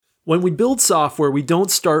When we build software, we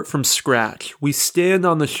don't start from scratch. We stand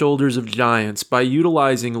on the shoulders of giants by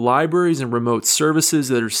utilizing libraries and remote services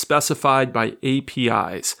that are specified by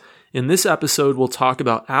APIs. In this episode, we'll talk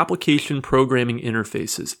about application programming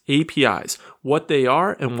interfaces, APIs, what they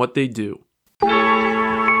are and what they do.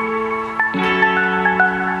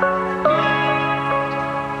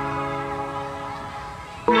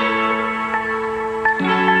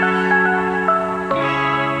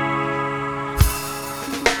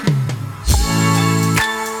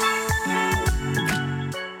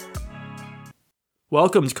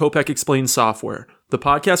 Welcome to Kopec Explains Software, the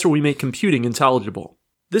podcast where we make computing intelligible.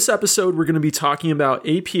 This episode, we're going to be talking about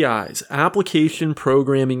APIs, application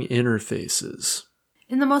programming interfaces.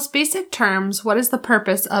 In the most basic terms, what is the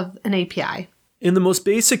purpose of an API? In the most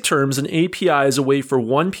basic terms, an API is a way for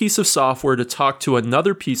one piece of software to talk to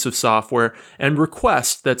another piece of software and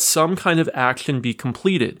request that some kind of action be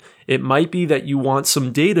completed. It might be that you want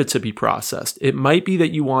some data to be processed. It might be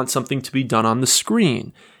that you want something to be done on the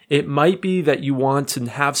screen. It might be that you want to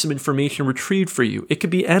have some information retrieved for you. It could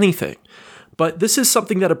be anything. But this is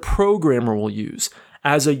something that a programmer will use.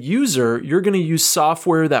 As a user, you're going to use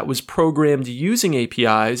software that was programmed using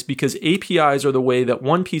APIs because APIs are the way that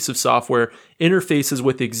one piece of software interfaces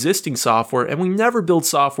with existing software, and we never build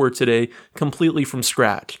software today completely from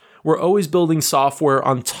scratch. We're always building software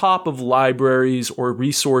on top of libraries or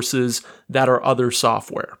resources that are other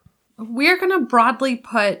software. We're going to broadly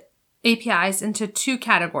put APIs into two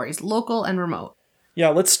categories, local and remote. Yeah,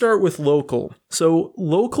 let's start with local. So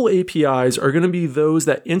local APIs are going to be those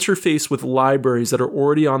that interface with libraries that are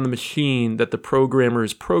already on the machine that the programmer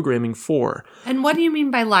is programming for. And what do you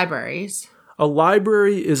mean by libraries? A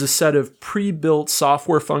library is a set of pre-built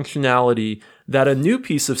software functionality that a new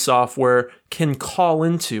piece of software can call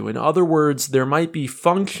into. In other words, there might be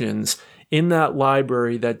functions in that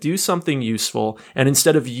library that do something useful, and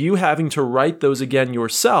instead of you having to write those again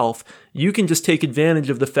yourself, you can just take advantage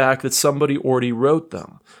of the fact that somebody already wrote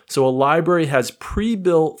them. So a library has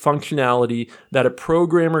pre-built functionality that a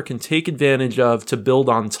programmer can take advantage of to build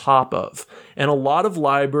on top of. And a lot of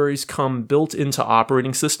libraries come built into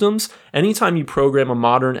operating systems. Anytime you program a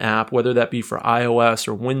modern app, whether that be for iOS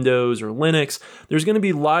or Windows or Linux, there's going to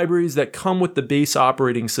be libraries that come with the base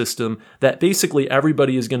operating system that basically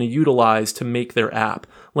everybody is going to utilize to make their app.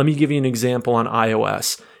 Let me give you an example on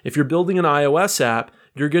iOS. If you're building an iOS app,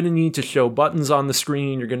 you're going to need to show buttons on the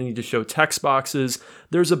screen. You're going to need to show text boxes.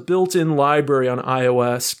 There's a built-in library on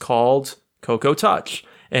iOS called Cocoa Touch.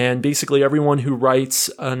 And basically everyone who writes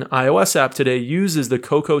an iOS app today uses the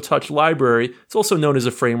Cocoa Touch library. It's also known as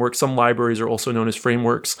a framework. Some libraries are also known as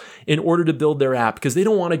frameworks in order to build their app because they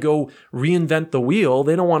don't want to go reinvent the wheel.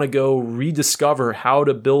 They don't want to go rediscover how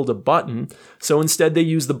to build a button. So instead they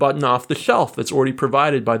use the button off the shelf that's already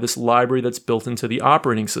provided by this library that's built into the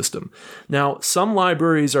operating system. Now, some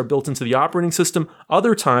libraries are built into the operating system.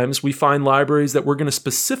 Other times we find libraries that we're going to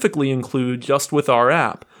specifically include just with our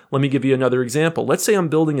app. Let me give you another example. Let's say I'm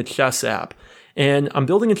building a chess app, and I'm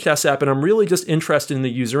really just interested in the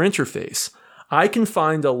user interface. I can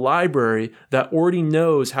find a library that already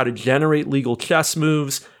knows how to generate legal chess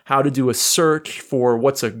moves, how to do a search for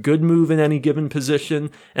what's a good move in any given position,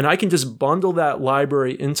 and I can just bundle that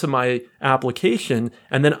library into my application,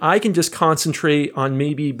 and then I can just concentrate on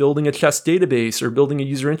maybe building a chess database or building a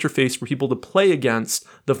user interface for people to play against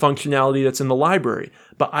the functionality that's in the library.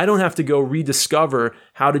 But I don't have to go rediscover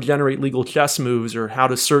how to generate legal chess moves or how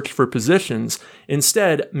to search for positions.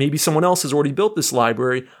 Instead, maybe someone else has already built this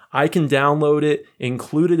library. I can download it,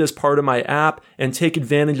 include it as part of my app, and take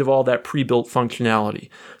advantage of all that pre-built functionality.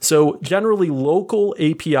 So generally, local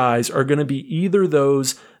APIs are going to be either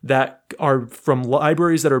those that are from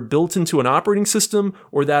libraries that are built into an operating system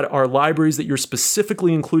or that are libraries that you're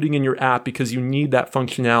specifically including in your app because you need that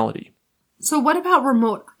functionality. So what about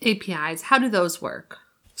remote APIs? How do those work?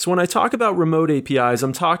 So when I talk about remote APIs,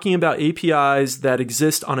 I'm talking about APIs that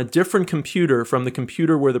exist on a different computer from the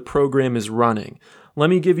computer where the program is running. Let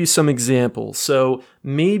me give you some examples. So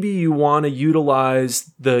maybe you want to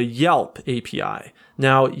utilize the Yelp API.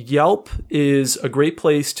 Now, Yelp is a great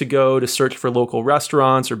place to go to search for local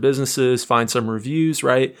restaurants or businesses, find some reviews,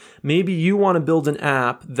 right? Maybe you want to build an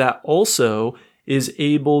app that also is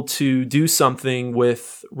able to do something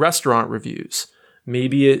with restaurant reviews.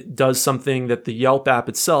 Maybe it does something that the Yelp app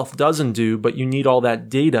itself doesn't do, but you need all that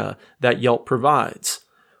data that Yelp provides.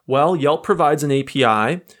 Well, Yelp provides an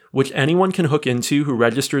API which anyone can hook into who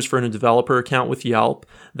registers for a developer account with Yelp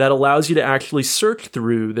that allows you to actually search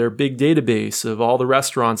through their big database of all the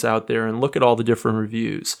restaurants out there and look at all the different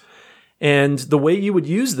reviews. And the way you would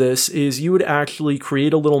use this is you would actually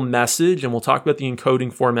create a little message, and we'll talk about the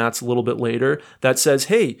encoding formats a little bit later, that says,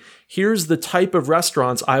 hey, here's the type of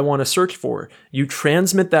restaurants I want to search for. You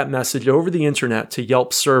transmit that message over the internet to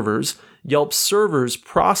Yelp servers. Yelp servers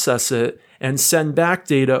process it and send back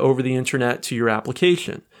data over the internet to your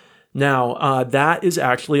application. Now, that is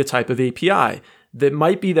actually a type of API. That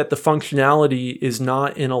might be that the functionality is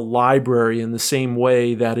not in a library in the same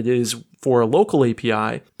way that it is for a local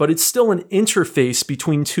API, but it's still an interface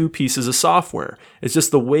between two pieces of software. It's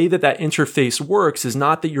just the way that that interface works is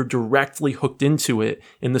not that you're directly hooked into it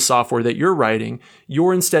in the software that you're writing.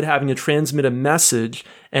 You're instead having to transmit a message,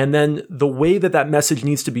 and then the way that that message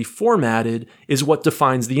needs to be formatted is what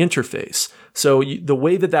defines the interface. So the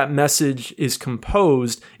way that that message is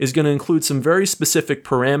composed is going to include some very specific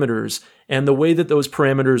parameters, and the way that those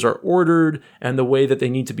parameters are ordered and the way that they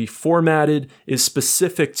need to be formatted is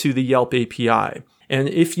specific to the Yelp API. And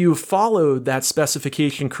if you followed that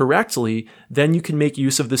specification correctly, then you can make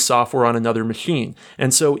use of this software on another machine.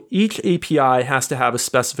 And so each API has to have a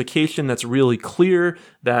specification that's really clear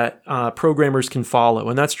that programmers can follow.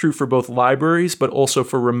 And that's true for both libraries, but also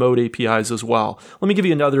for remote APIs as well. Let me give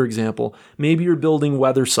you another example. Maybe you're building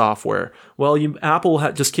weather software. Well, Apple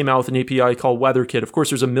just came out with an API called WeatherKit. Of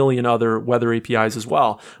course, there's a million other weather APIs as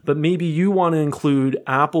well. But maybe you want to include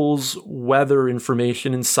Apple's weather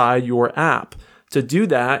information inside your app. To do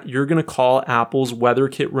that, you're going to call Apple's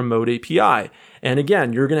WeatherKit Remote API. And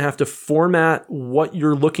again, you're going to have to format what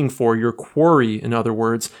you're looking for, your query, in other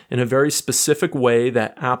words, in a very specific way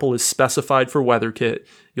that Apple has specified for WeatherKit.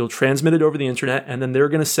 You'll transmit it over the internet, and then they're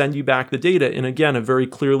going to send you back the data in, again, a very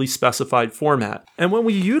clearly specified format. And when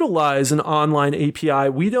we utilize an online API,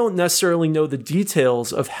 we don't necessarily know the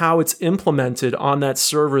details of how it's implemented on that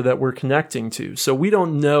server that we're connecting to. So we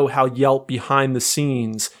don't know how Yelp behind the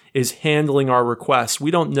scenes is handling our requests.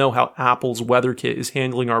 We don't know how Apple's WeatherKit is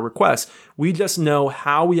handling our requests. We just know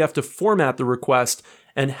how we have to format the request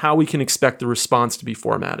and how we can expect the response to be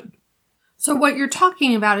formatted. So what you're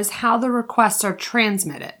talking about is how the requests are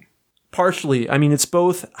transmitted. Partially. I mean, it's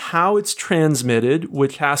both how it's transmitted,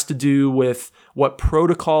 which has to do with what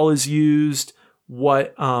protocol is used,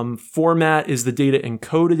 what format is the data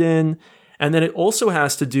encoded in, and then it also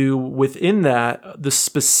has to do within that the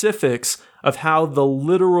specifics of how the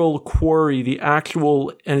literal query, the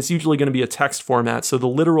actual, and it's usually going to be a text format, so the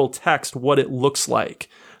literal text, what it looks like.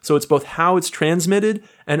 So it's both how it's transmitted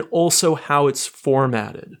and also how it's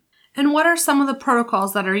formatted. And what are some of the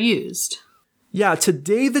protocols that are used? Yeah,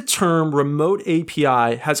 today the term remote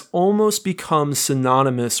API has almost become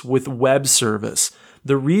synonymous with web service.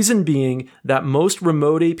 The reason being that most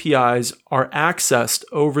remote APIs are accessed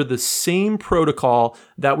over the same protocol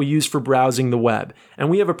that we use for browsing the web. And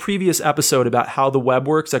we have a previous episode about how the web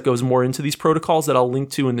works that goes more into these protocols that I'll link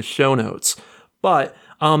to in the show notes. But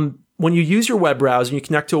when you use your web browser and you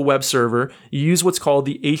connect to a web server, you use what's called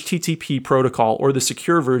the HTTP protocol, or the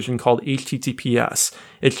secure version called HTTPS.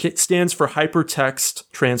 It stands for Hypertext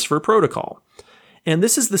Transfer Protocol. And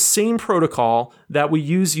this is the same protocol that we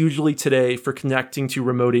use usually today for connecting to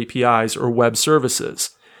remote APIs or web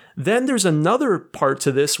services. Then there's another part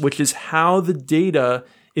to this, which is how the data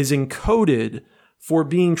is encoded for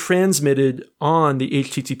being transmitted on the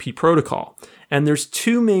HTTP protocol. And there's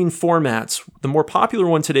two main formats. The more popular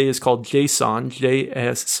one today is called JSON,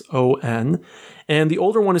 J-S-O-N, and the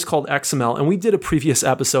older one is called XML. And we did a previous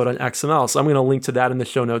episode on XML, so I'm going to link to that in the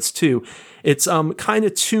show notes too. It's kind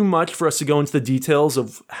of too much for us to go into the details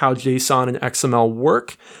of how JSON and XML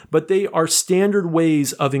work, but they are standard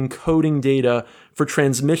ways of encoding data for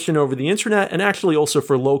transmission over the internet and actually also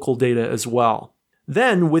for local data as well.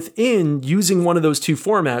 Then within using one of those two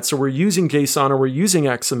formats, so we're using JSON or we're using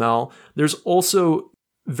XML, there's also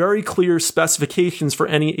very clear specifications for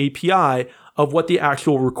any API of what the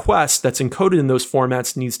actual request that's encoded in those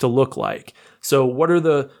formats needs to look like. So what are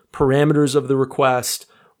the parameters of the request?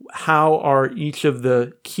 How are each of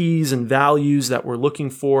the keys and values that we're looking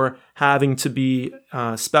for having to be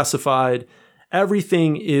specified?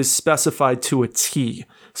 Everything is specified to a T.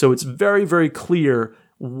 So it's very, very clear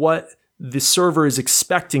what the server is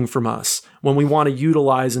expecting from us when we want to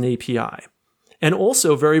utilize an API. And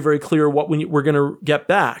also very, very clear what we're going to get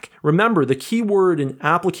back. Remember, the key word in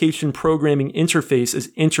application programming interface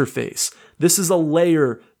is interface. This is a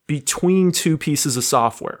layer between two pieces of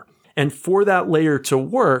software. And for that layer to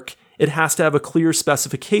work, it has to have a clear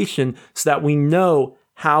specification so that we know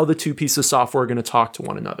how the two pieces of software are going to talk to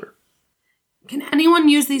one another. Can anyone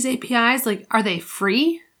use these APIs? Like, are they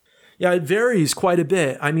free? Yeah, it varies quite a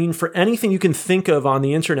bit. I mean, for anything you can think of on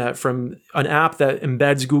the internet, from an app that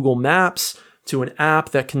embeds Google Maps to an app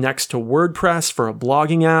that connects to WordPress for a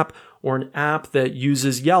blogging app, or an app that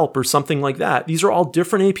uses Yelp or something like that. These are all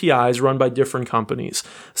different APIs run by different companies.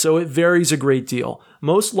 So it varies a great deal.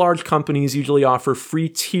 Most large companies usually offer free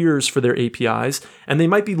tiers for their APIs, and they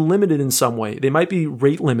might be limited in some way. They might be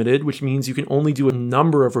rate limited, which means you can only do a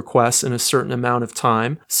number of requests in a certain amount of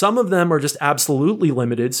time. Some of them are just absolutely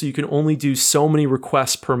limited, so you can only do so many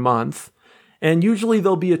requests per month. And usually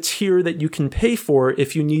there'll be a tier that you can pay for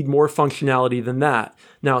if you need more functionality than that.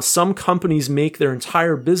 Now, some companies make their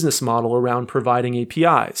entire business model around providing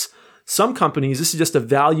APIs. Some companies, this is just a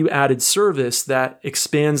value-added service that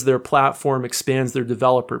expands their platform, expands their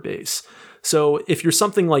developer base. So if you're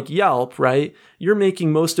something like Yelp, right, you're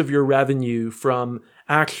making most of your revenue from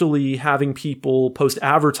actually having people post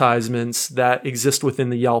advertisements that exist within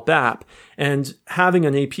the Yelp app. And having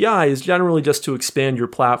an API is generally just to expand your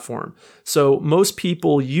platform. So most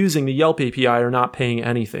people using the Yelp API are not paying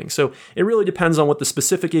anything. So it really depends on what the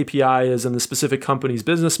specific API is and the specific company's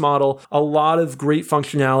business model. A lot of great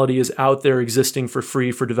functionality is out there existing for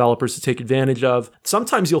free for developers to take advantage of.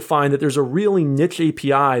 Sometimes you'll find that there's a really niche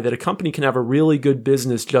API that a company can have a really good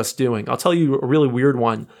business just doing. I'll tell you a really weird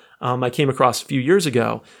one. I came across a few years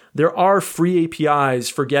ago. There are free APIs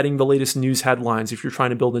for getting the latest news headlines if you're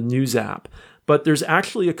trying to build a news app. But there's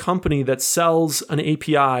actually a company that sells an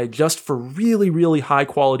API just for really, really high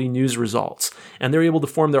quality news results. And they're able to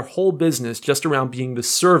form their whole business just around being the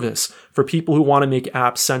service for people who want to make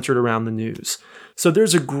apps centered around the news. So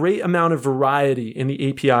there's a great amount of variety in the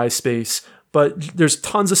API space, but there's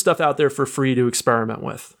tons of stuff out there for free to experiment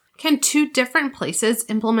with. Can two different places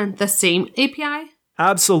implement the same API?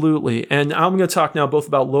 Absolutely. And I'm going to talk now both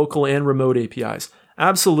about local and remote APIs.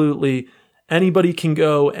 Absolutely. Anybody can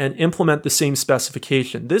go and implement the same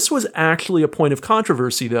specification. This was actually a point of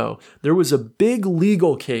controversy, though. There was a big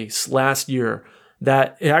legal case last year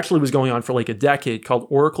that it actually was going on for like a decade called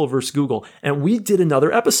Oracle versus Google. And we did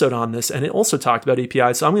another episode on this, and it also talked about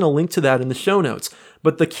APIs. So I'm going to link to that in the show notes.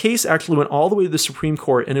 But the case actually went all the way to the Supreme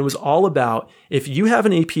Court, and it was all about if you have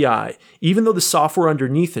an API, even though the software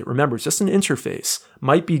underneath it, remember, it's just an interface,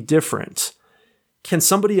 might be different. Can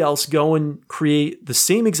somebody else go and create the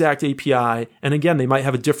same exact API? And again, they might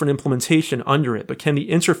have a different implementation under it, but can the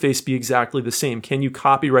interface be exactly the same? Can you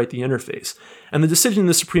copyright the interface? And the decision in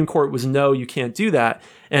the Supreme Court was no, you can't do that.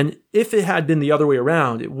 And if it had been the other way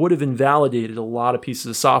around, it would have invalidated a lot of pieces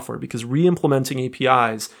of software because re-implementing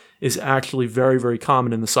APIs is actually very, very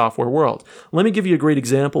common in the software world. Let me give you a great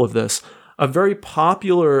example of this. A very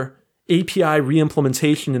popular API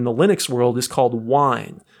re-implementation in the Linux world is called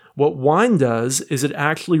Wine. What Wine does is it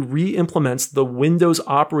actually re-implements the Windows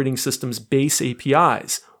operating system's base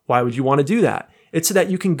APIs. Why would you want to do that? It's so that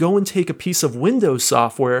you can go and take a piece of Windows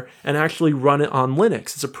software and actually run it on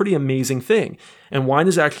Linux. It's a pretty amazing thing. And Wine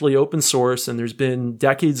is actually open source, and there's been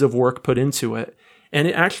decades of work put into it. And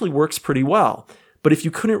it actually works pretty well. But if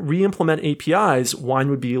you couldn't re-implement APIs, Wine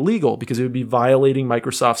would be illegal because it would be violating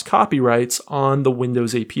Microsoft's copyrights on the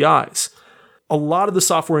Windows APIs. A lot of the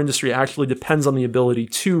software industry actually depends on the ability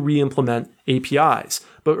to re-implement APIs.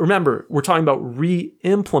 But remember, we're talking about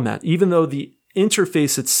re-implement, even though the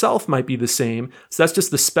interface itself might be the same. So that's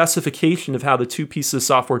just the specification of how the two pieces of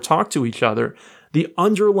software talk to each other. The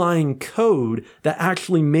underlying code that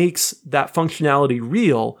actually makes that functionality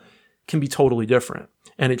real can be totally different.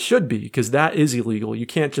 And it should be, because that is illegal. You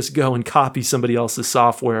can't just go and copy somebody else's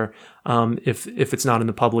software if it's not in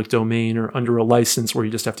the public domain or under a license where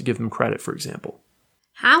you just have to give them credit, for example.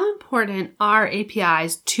 How important are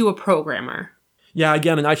APIs to a programmer? Yeah,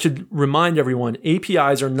 again, and I should remind everyone,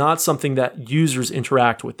 APIs are not something that users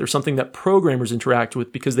interact with. They're something that programmers interact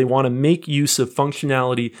with because they want to make use of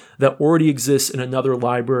functionality that already exists in another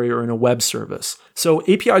library or in a web service. So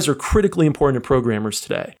APIs are critically important to programmers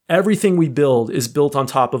today. Everything we build is built on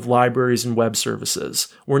top of libraries and web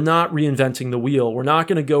services. We're not reinventing the wheel. We're not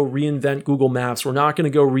going to go reinvent Google Maps. We're not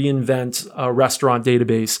going to go reinvent a restaurant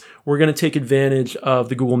database. We're going to take advantage of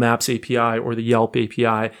the Google Maps API or the Yelp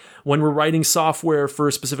API. When we're writing software for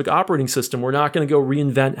a specific operating system, we're not going to go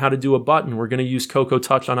reinvent how to do a button. We're going to use Cocoa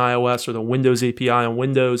Touch on iOS or the Windows API on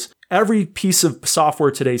Windows. Every piece of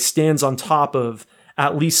software today stands on top of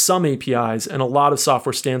at least some APIs, and a lot of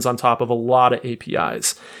software stands on top of a lot of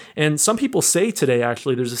APIs. And some people say today,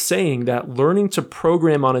 actually, there's a saying that learning to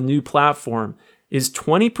program on a new platform is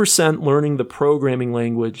 20% learning the programming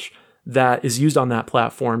language that is used on that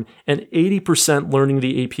platform and 80% learning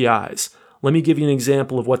the APIs. Let me give you an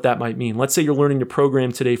example of what that might mean. Let's say you're learning to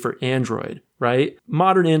program today for Android, right?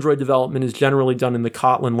 Modern Android development is generally done in the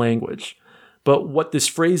Kotlin language. But what this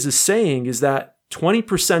phrase is saying is that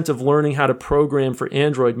 20% of learning how to program for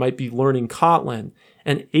Android might be learning Kotlin,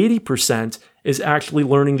 and 80% is actually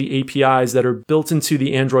learning the APIs that are built into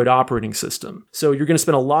the Android operating system. So you're going to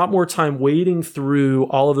spend a lot more time wading through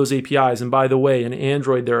all of those APIs. And by the way, in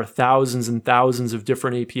Android, there are thousands and thousands of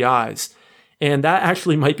different APIs. And that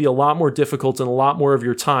actually might be a lot more difficult and a lot more of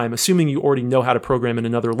your time, assuming you already know how to program in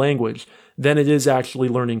another language, than it is actually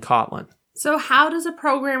learning Kotlin. So how does a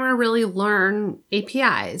programmer really learn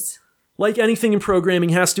APIs? Like anything in programming,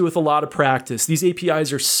 has to do with a lot of practice. These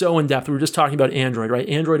APIs are so in-depth. We were just talking about Android, right?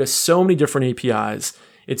 Android has so many different APIs.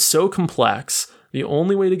 It's so complex. The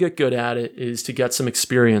only way to get good at it is to get some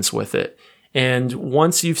experience with it. And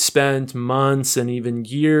once you've spent months and even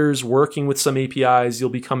years working with some APIs, you'll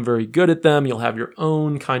become very good at them. You'll have your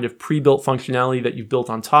own kind of pre-built functionality that you've built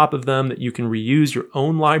on top of them that you can reuse, your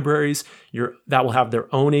own libraries that will have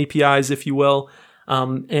their own APIs, if you will.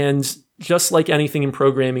 And just like anything in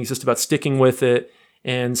programming, it's just about sticking with it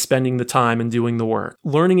and spending the time and doing the work.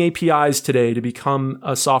 Learning APIs today to become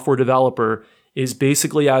a software developer is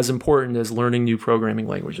basically as important as learning new programming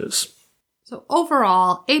languages. So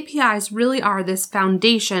overall, APIs really are this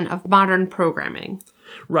foundation of modern programming.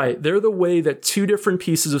 Right. They're the way that two different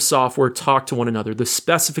pieces of software talk to one another, the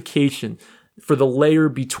specification for the layer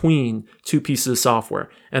between two pieces of software.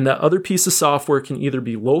 And that other piece of software can either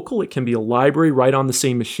be local, it can be a library right on the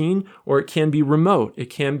same machine, or it can be remote. It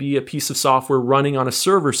can be a piece of software running on a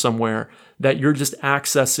server somewhere that you're just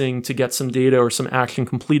accessing to get some data or some action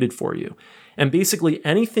completed for you. And basically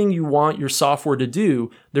anything you want your software to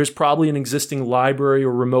do, there's probably an existing library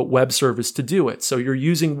or remote web service to do it. So you're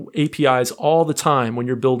using APIs all the time when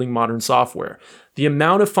you're building modern software. The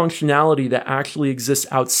amount of functionality that actually exists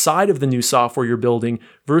outside of the new software you're building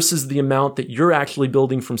versus the amount that you're actually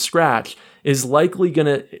building from scratch is likely going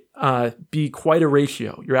to be quite a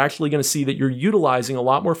ratio. You're actually going to see that you're utilizing a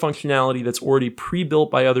lot more functionality that's already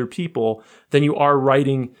pre-built by other people than you are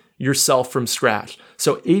writing yourself from scratch.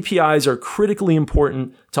 So APIs are critically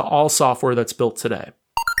important to all software that's built today.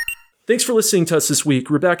 Thanks for listening to us this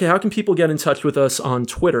week. Rebecca, how can people get in touch with us on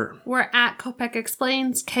Twitter? We're at Kopec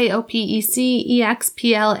Explains,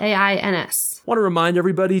 KOPECEXPLAINS. I want to remind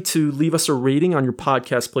everybody to leave us a rating on your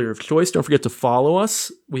podcast player of choice. Don't forget to follow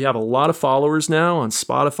us. We have a lot of followers now on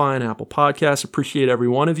Spotify and Apple Podcasts. Appreciate every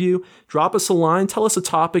one of you. Drop us a line. Tell us a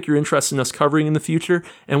topic you're interested in us covering in the future,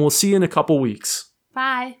 and we'll see you in a couple weeks.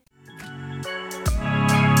 Bye.